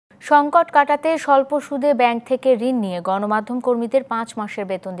সংকট কাটাতে স্বল্প সুদে ব্যাংক থেকে ঋণ নিয়ে গণমাধ্যম কর্মীদের 5 মাসের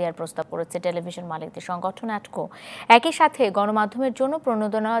বেতন দেওয়ার প্রস্তাব করেছে টেলিভিশন মালিকদের সংগঠন আটকো। একই সাথে গণমাধ্যমের জন্য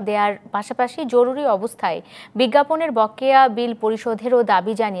প্রণোদনা দেওয়ার পাশাপাশি জরুরি অবস্থায় বিজ্ঞাপনের বকেয়া বিল পরিশোধেরও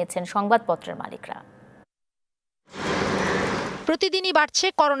দাবি জানিয়েছেন সংবাদপত্রের মালিকরা। প্রতিদিনই বাড়ছে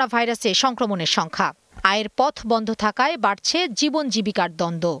করোনা ভাইরাসে সংক্রমণের সংখ্যা। আয়ের পথ বন্ধ থাকায় বাড়ছে জীবন জীবিকার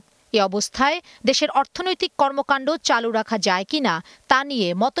দ্বন্দ্ব। এ অবস্থায় দেশের অর্থনৈতিক কর্মকাণ্ড চালু রাখা যায় কিনা তা নিয়ে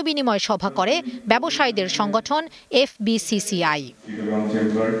মতবিনিময় সভা করে ব্যবসায়ীদের সংগঠন FBCCI।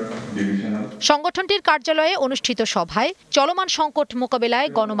 সংগঠনটির কার্যালয়ে অনুষ্ঠিত সভায় চলমান সংকট মোকাবেলায়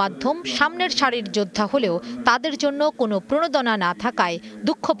গণমাধ্যম সামনের সারির যোদ্ধা হলেও তাদের জন্য কোনো প্রণোদনা না থাকায়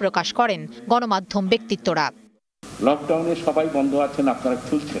দুঃখ প্রকাশ করেন গণমাধ্যম ব্যক্তিত্বরা। লকডাউনে সবাই বন্ধ আছেন, আপনারা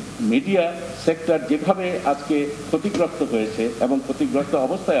খুলছেন। মিডিয়া সেক্টর যেভাবে আজকে ক্ষতিগ্রস্ত হয়েছে এবং ক্ষতিগ্রস্ত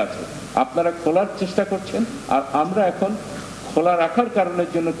অবস্থায় আছে, আপনারা খোলার চেষ্টা করছেন, আর আমরা এখন খোলা রাখার কারণের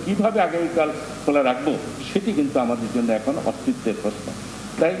জন্য কিভাবে আগামীকাল খোলা রাখবো সেটি কিন্তু আমাদের জন্য এখন অস্তিত্বের প্রশ্ন।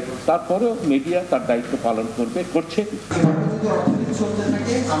 তাই তারপরেও মিডিয়া তার দায়িত্ব পালন করছে।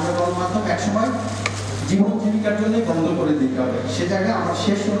 আমরা গণমাধ্যম একসময় জীবন জীবিকার জন্য বন্ধ করে দিতে হবে, সে জায়গায় আমার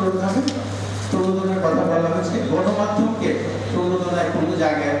শেষ অনুরোধ হবে প্রণোদনার কথা বলা হয়েছে। গণমাধ্যমকে প্রণোদনায় কোনো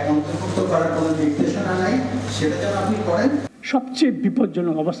জায়গায় অন্তর্ভুক্ত করার কোনো নির্দেশনা নাই, সেটা যেন আপনি করেন। সবচেয়ে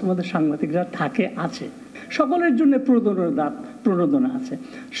বিপজ্জনক অবস্থার মধ্যে সাংবাদিকরা আছে। সকলের জন্য প্রণোদনা আছে,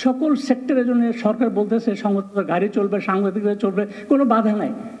 সকল সেক্টরের জন্য সরকার বলতেছে সংবাদপত্র গাড়ি চলবে, সাংবাদিকরা চলবে, কোনো বাধা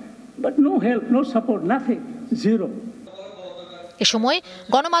নাই, but no help, no support, nothing, zero. এ সময়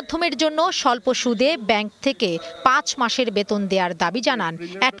গণমাধ্যমের জন্য স্বল্প সুদে ব্যাংক থেকে 5 মাসের বেতন দেওয়ার দাবি জানান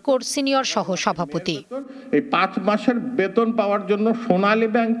অ্যাটকোর সিনিয়র সহ সভাপতি। এই 5 মাসের বেতন পাওয়ার জন্য সোনালী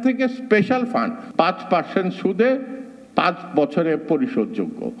ব্যাংক থেকে স্পেশাল ফান্ড 5% সুদে 5 বছরে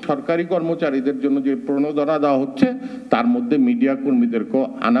পরিশোধযোগ্য। সরকারি কর্মচারীদের জন্য যে প্রণোদনা দেওয়া হচ্ছে তার মধ্যে মিডিয়া কর্মীদেরকেও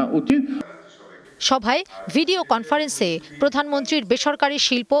আনা উচিত। সভায় ভিডিও কনফারেন্সে প্রধানমন্ত্রীর বেসরকারি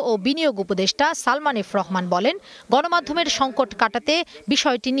শিল্প ও বিনিয়োগ উপদেষ্টা সালমান এফ রহমান বলেন, গণমাধ্যমের সংকট কাটাতে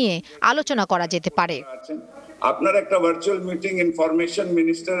বিষয়টি নিয়ে আলোচনা করা যেতে পারে। আপনারা একটা ভার্চুয়াল মিটিং ইনফরমেশন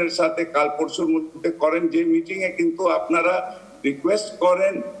মিনিস্টারের সাথে কাল পরশুর মধ্যে করেন, যে মিটিং এ কিন্তু আপনারা রিকোয়েস্ট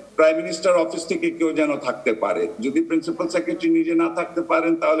করেন প্রাইম মিনিস্টার অফিস থেকে কেউ যেন থাকতে পারে। যদি প্রিন্সিপাল সেক্রেটারি নিজে না থাকতে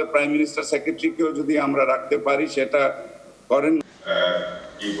পারেন তাহলে প্রাইম মিনিস্টার সেক্রেটারিকেও যদি আমরা রাখতে পারি সেটা করেন।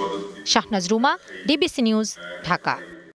 Shahnaz Ruma, DBC news, Dhaka.